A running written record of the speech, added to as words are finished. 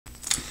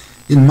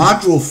In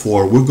Module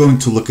 4, we're going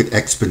to look at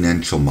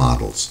exponential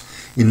models.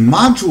 In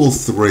Module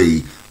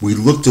 3, we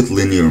looked at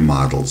linear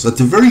models. At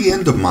the very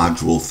end of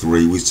Module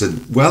 3, we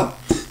said, well,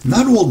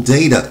 not all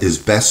data is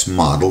best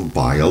modeled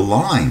by a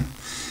line.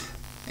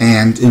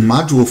 And in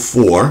Module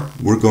 4,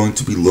 we're going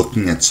to be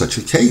looking at such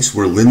a case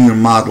where a linear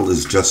model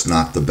is just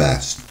not the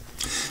best.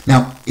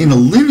 Now, in a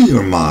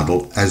linear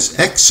model, as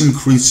x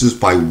increases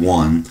by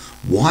 1,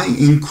 y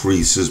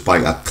increases by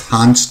a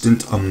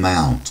constant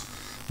amount,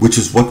 which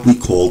is what we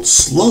call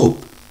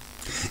slope.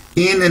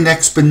 In an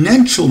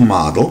exponential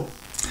model,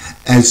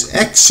 as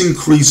x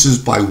increases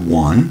by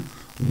 1,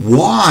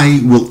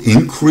 y will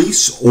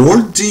increase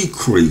or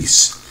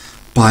decrease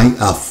by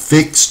a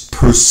fixed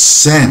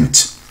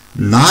percent,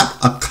 not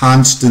a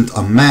constant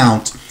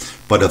amount,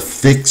 but a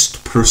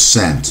fixed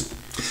percent.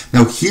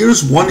 Now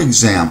here's one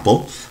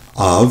example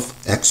of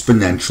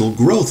exponential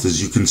growth,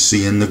 as you can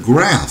see in the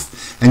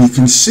graph. And you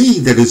can see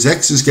that as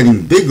x is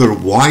getting bigger,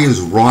 y is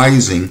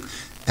rising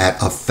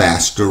at a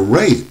faster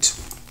rate.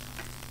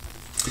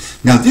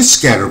 Now this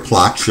scatter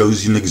plot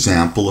shows you an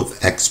example of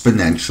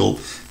exponential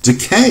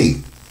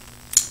decay,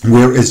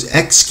 where as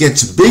x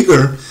gets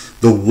bigger,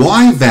 the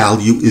y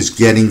value is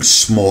getting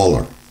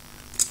smaller.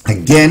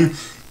 Again,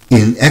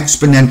 in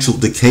exponential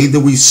decay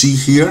that we see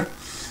here,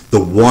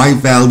 the y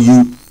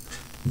value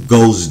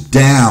goes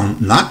down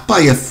not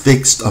by a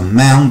fixed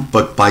amount,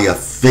 but by a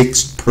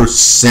fixed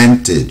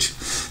percentage.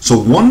 So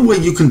one way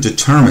you can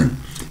determine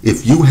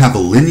if you have a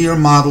linear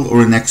model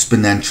or an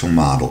exponential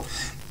model,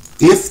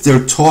 if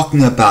they're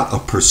talking about a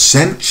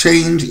percent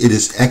change, it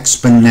is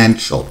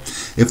exponential.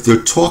 If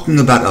they're talking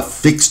about a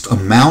fixed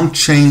amount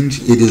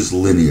change, it is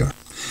linear.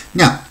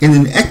 Now, in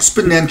an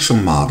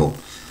exponential model,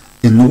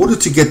 in order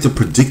to get the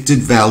predicted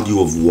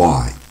value of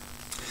y,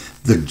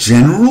 the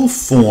general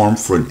form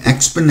for an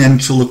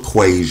exponential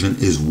equation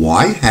is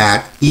y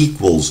hat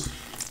equals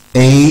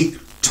a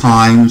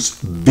times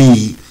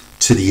b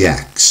to the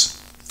x.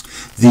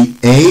 The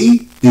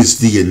a is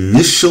the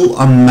initial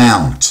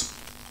amount.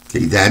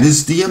 Okay, that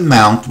is the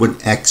amount when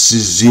x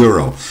is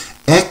 0.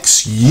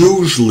 X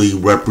usually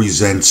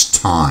represents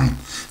time.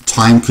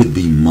 Time could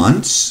be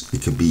months,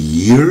 it could be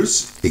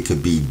years, it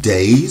could be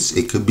days,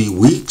 it could be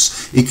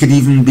weeks, it could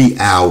even be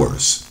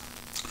hours.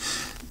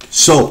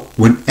 So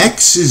when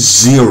x is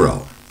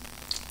 0,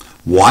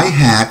 y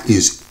hat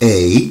is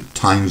a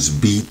times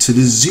b to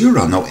the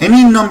 0. Now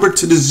any number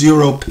to the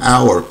 0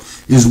 power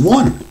is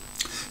 1.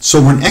 So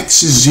when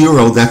x is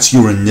 0, that's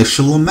your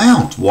initial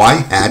amount. Y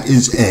hat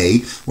is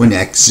a when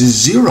x is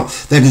 0.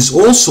 That is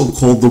also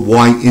called the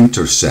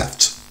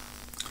y-intercept.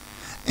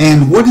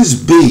 And what is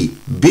b?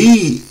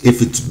 b,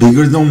 if it's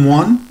bigger than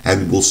 1,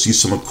 and we'll see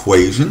some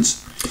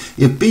equations,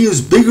 if b is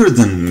bigger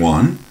than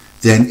 1,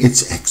 then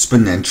it's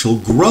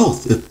exponential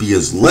growth. If b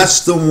is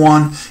less than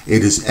 1,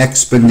 it is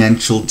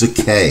exponential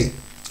decay.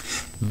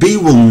 b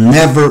will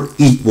never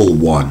equal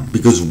 1,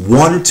 because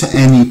 1 to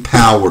any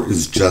power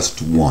is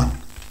just 1.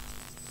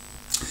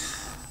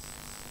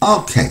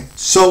 Okay,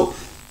 so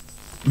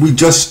we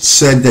just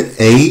said that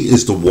a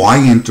is the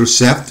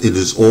y-intercept. It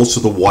is also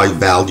the y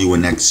value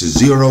when x is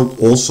 0,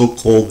 also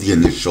called the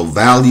initial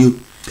value.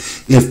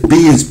 If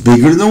b is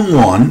bigger than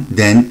 1,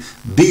 then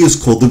b is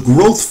called the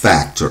growth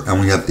factor,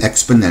 and we have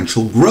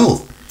exponential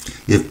growth.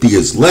 If b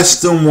is less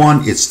than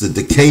 1, it's the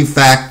decay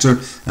factor,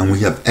 and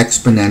we have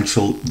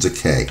exponential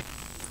decay.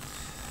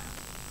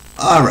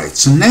 All right,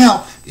 so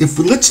now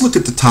let's look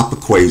at the top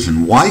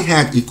equation. Y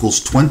hat equals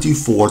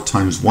 24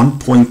 times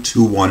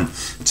 1.21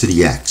 to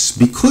the x.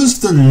 Because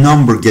the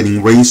number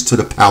getting raised to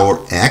the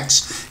power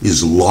x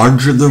is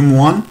larger than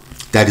 1,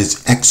 that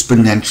is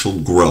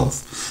exponential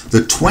growth.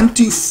 The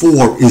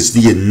 24 is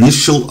the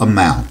initial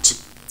amount.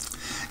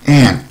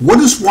 And what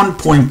does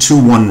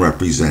 1.21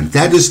 represent?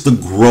 That is the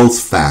growth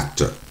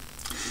factor.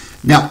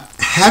 Now,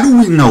 how do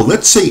we know?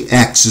 Let's say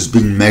x is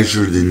being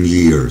measured in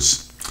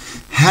years.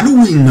 How do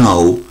we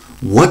know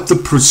what the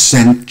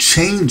percent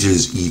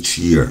changes each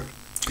year?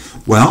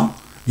 Well,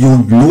 you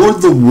ignore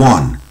the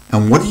 1.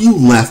 And what are you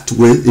left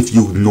with if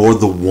you ignore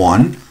the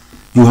 1?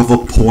 You have a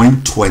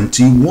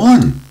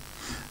 0.21.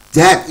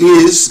 That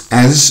is,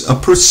 as a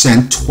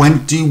percent,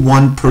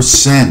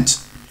 21%.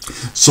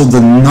 So the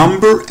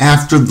number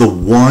after the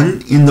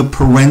 1 in the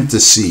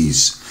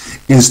parentheses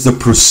is the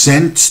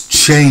percent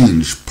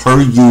change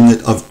per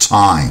unit of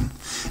time.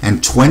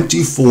 And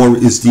 24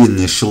 is the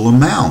initial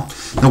amount.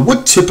 Now,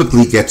 what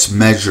typically gets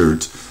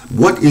measured?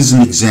 What is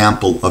an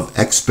example of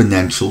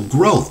exponential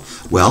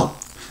growth? Well,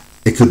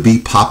 it could be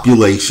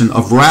population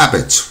of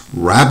rabbits.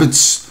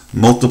 Rabbits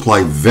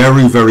multiply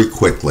very, very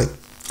quickly.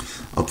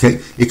 Okay,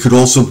 it could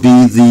also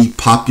be the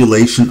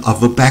population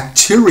of a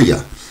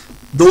bacteria.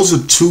 Those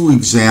are two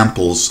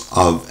examples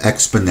of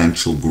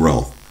exponential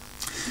growth.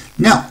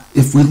 Now,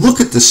 if we look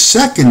at the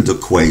second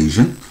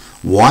equation,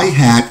 y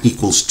hat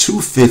equals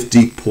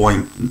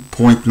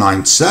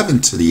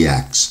 250.97 to the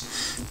x.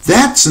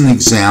 That's an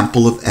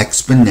example of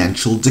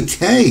exponential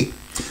decay.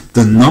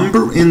 The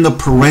number in the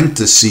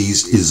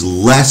parentheses is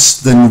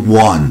less than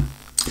 1.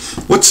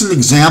 What's an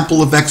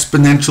example of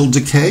exponential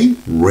decay?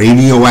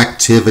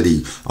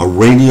 Radioactivity, a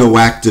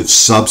radioactive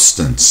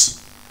substance.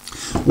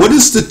 What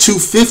does the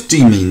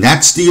 250 mean?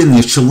 That's the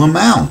initial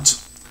amount.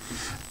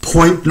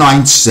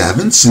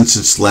 0.97, since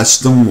it's less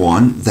than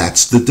 1,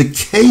 that's the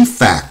decay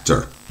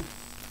factor.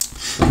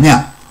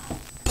 Now,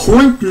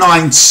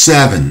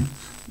 0.97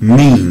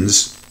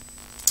 means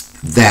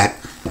that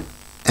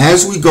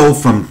as we go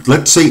from,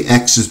 let's say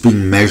x is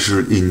being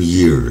measured in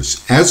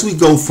years, as we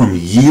go from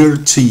year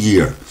to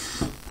year,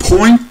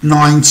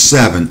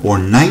 0.97 or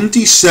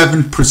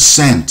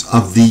 97%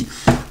 of the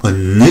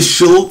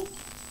initial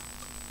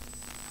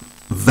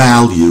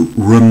value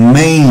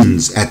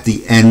remains at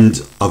the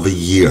end of a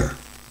year,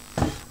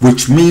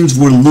 which means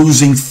we're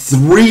losing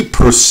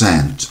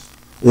 3%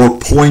 or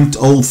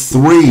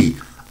 0.03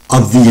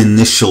 of the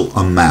initial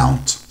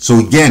amount. So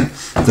again,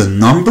 the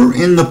number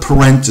in the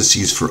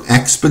parentheses for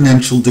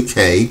exponential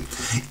decay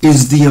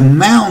is the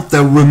amount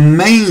that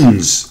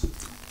remains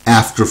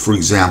after, for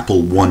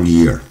example, 1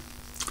 year.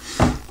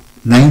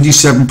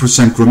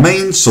 97%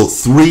 remains, so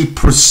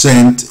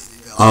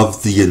 3%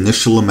 of the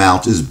initial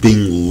amount is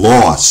being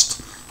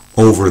lost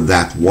over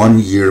that 1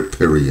 year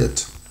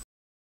period.